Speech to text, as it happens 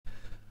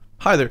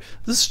Hi there,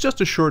 this is just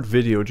a short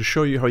video to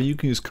show you how you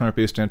can use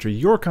ComicBase to enter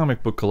your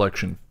comic book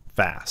collection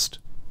fast.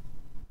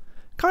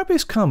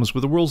 ComicBase comes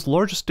with the world's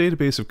largest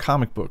database of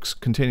comic books,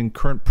 containing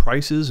current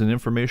prices and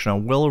information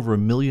on well over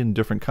 1 million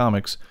different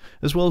comics,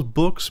 as well as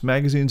books,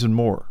 magazines, and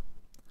more.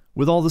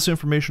 With all this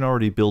information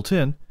already built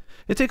in,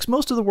 it takes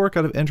most of the work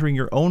out of entering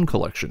your own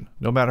collection,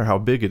 no matter how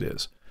big it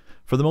is.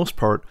 For the most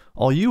part,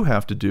 all you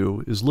have to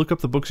do is look up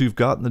the books you've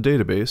got in the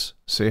database,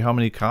 say how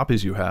many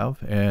copies you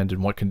have, and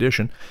in what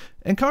condition,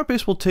 and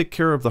ComicBase will take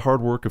care of the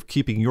hard work of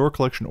keeping your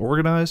collection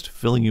organized,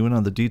 filling you in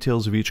on the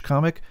details of each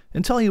comic,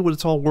 and telling you what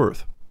it's all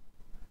worth.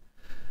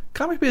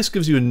 ComicBase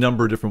gives you a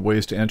number of different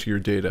ways to enter your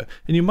data,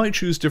 and you might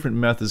choose different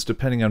methods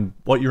depending on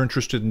what you're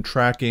interested in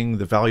tracking,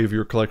 the value of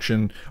your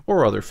collection,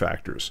 or other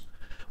factors.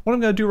 What I'm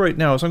going to do right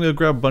now is I'm going to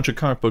grab a bunch of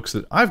comic books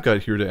that I've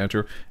got here to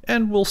enter,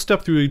 and we'll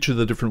step through each of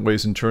the different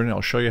ways in turn, and I'll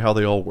show you how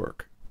they all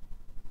work.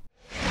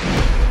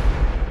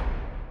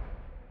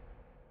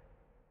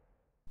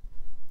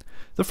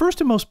 The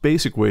first and most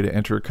basic way to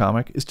enter a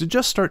comic is to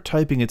just start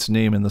typing its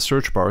name in the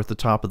search bar at the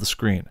top of the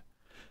screen.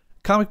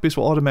 ComicBase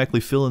will automatically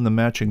fill in the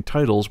matching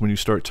titles when you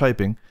start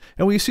typing,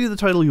 and when you see the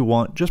title you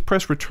want, just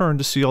press return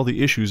to see all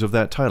the issues of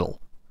that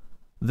title.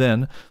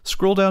 Then,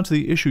 scroll down to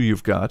the issue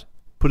you've got,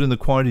 put in the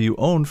quantity you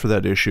own for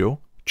that issue,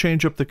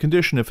 change up the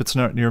condition if it's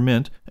not near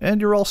mint,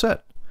 and you're all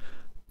set.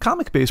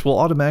 ComicBase will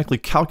automatically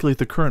calculate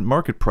the current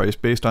market price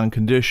based on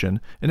condition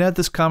and add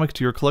this comic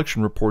to your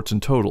collection reports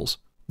and totals.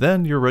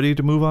 Then you're ready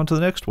to move on to the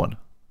next one.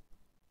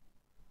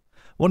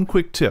 One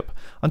quick tip: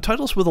 on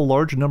titles with a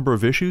large number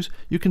of issues,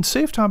 you can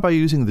save time by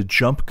using the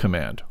jump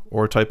command,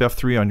 or type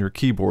F3 on your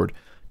keyboard,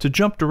 to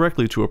jump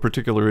directly to a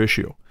particular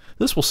issue.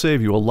 This will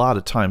save you a lot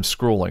of time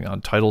scrolling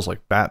on titles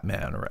like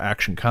Batman or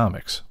Action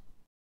Comics.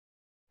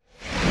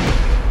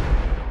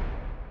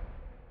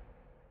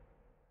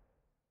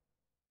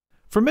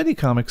 For many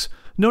comics,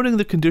 noting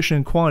the condition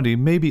and quantity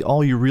may be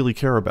all you really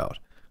care about,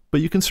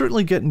 but you can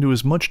certainly get into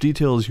as much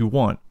detail as you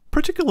want,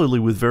 particularly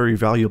with very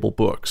valuable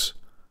books.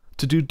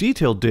 To do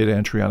detailed data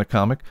entry on a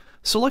comic,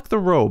 select the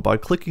row by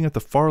clicking at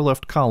the far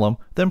left column,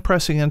 then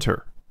pressing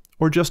Enter,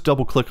 or just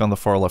double-click on the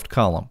far left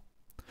column.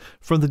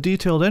 From the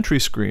detailed entry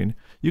screen,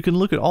 you can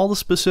look at all the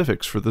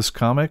specifics for this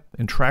comic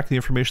and track the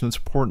information that's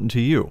important to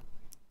you.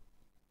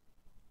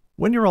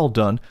 When you're all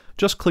done,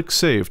 just click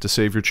Save to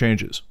save your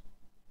changes.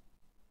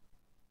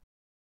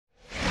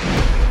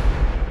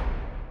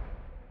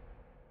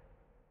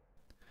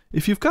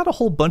 If you've got a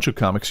whole bunch of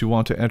comics you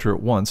want to enter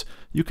at once,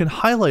 you can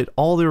highlight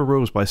all their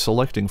rows by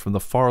selecting from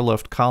the far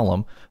left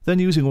column, then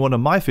using one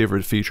of my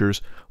favorite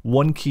features,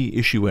 One Key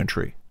Issue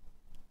Entry.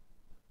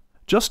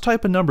 Just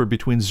type a number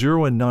between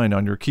 0 and 9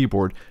 on your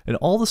keyboard, and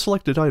all the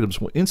selected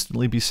items will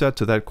instantly be set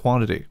to that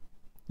quantity.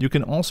 You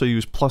can also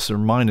use plus or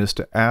minus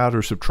to add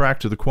or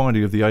subtract to the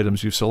quantity of the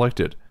items you've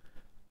selected.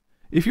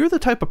 If you're the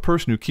type of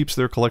person who keeps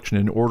their collection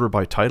in order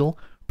by title,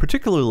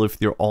 particularly if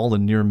they're all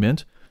in near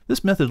mint,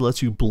 this method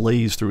lets you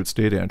blaze through its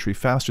data entry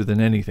faster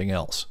than anything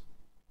else.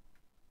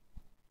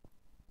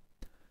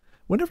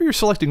 Whenever you're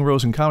selecting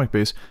rows in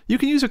ComicBase, you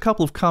can use a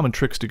couple of common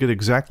tricks to get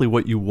exactly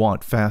what you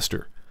want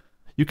faster.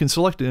 You can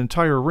select an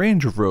entire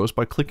range of rows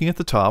by clicking at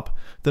the top,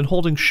 then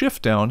holding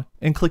Shift down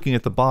and clicking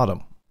at the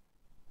bottom.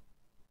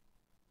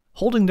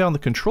 Holding down the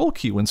Control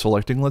key when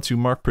selecting lets you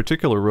mark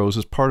particular rows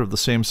as part of the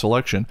same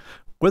selection,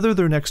 whether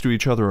they're next to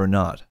each other or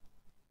not.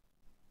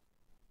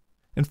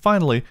 And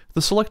finally,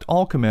 the Select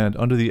All command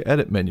under the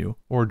Edit menu,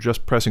 or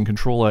just pressing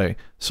Ctrl A,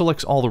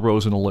 selects all the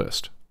rows in a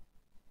list.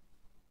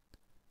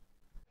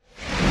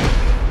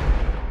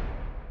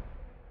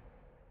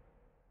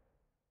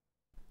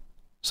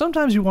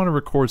 Sometimes you want to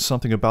record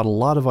something about a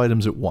lot of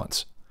items at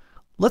once.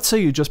 Let's say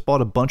you just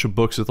bought a bunch of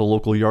books at the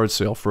local yard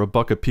sale for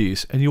 $1 a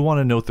piece and you want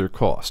to note their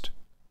cost.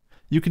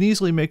 You can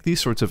easily make these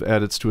sorts of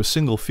edits to a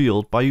single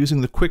field by using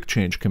the Quick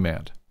Change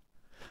command.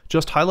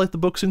 Just highlight the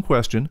books in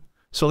question,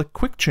 select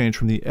Quick Change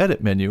from the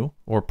Edit menu,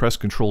 or press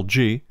Ctrl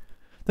G,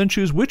 then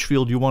choose which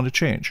field you want to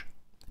change.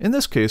 In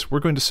this case, we're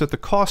going to set the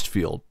cost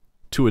field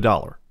to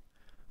 $1.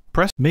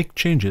 Press Make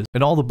Changes,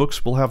 and all the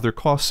books will have their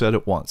cost set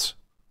at once.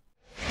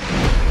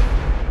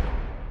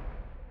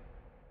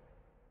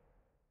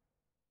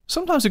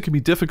 Sometimes it can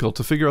be difficult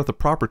to figure out the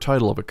proper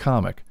title of a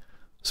comic,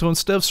 so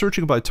instead of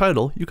searching by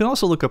title, you can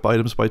also look up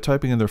items by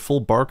typing in their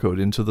full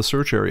barcode into the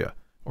search area,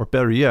 or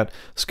better yet,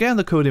 scan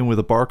the code in with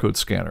a barcode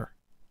scanner.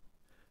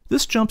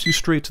 This jumps you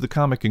straight to the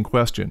comic in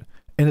question,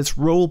 and its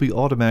row will be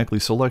automatically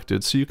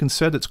selected so you can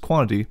set its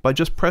quantity by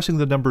just pressing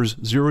the numbers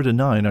 0 to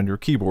 9 on your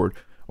keyboard,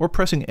 or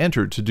pressing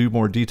Enter to do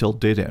more detailed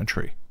data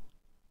entry.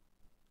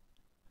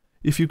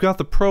 If you've got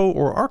the Pro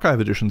or Archive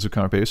editions of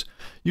ComicBase,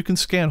 you can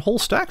scan whole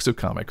stacks of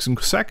comics in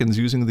seconds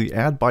using the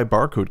Add by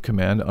Barcode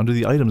command under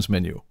the Items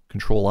menu,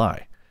 Ctrl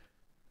I.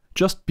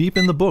 Just beep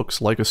in the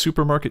books like a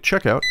supermarket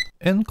checkout,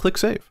 and click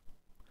Save.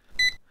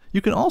 You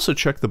can also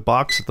check the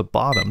box at the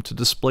bottom to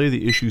display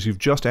the issues you've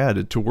just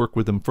added to work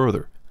with them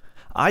further.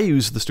 I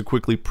use this to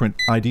quickly print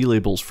ID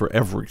labels for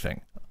everything,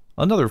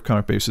 another of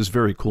ComicBase's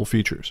very cool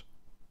features.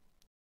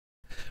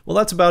 Well,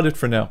 that's about it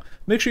for now.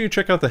 Make sure you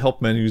check out the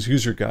Help Menus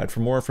user guide for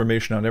more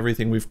information on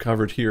everything we've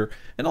covered here,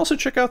 and also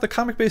check out the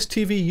ComicBase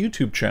TV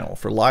YouTube channel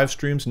for live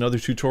streams and other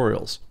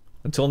tutorials.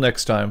 Until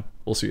next time,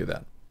 we'll see you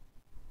then.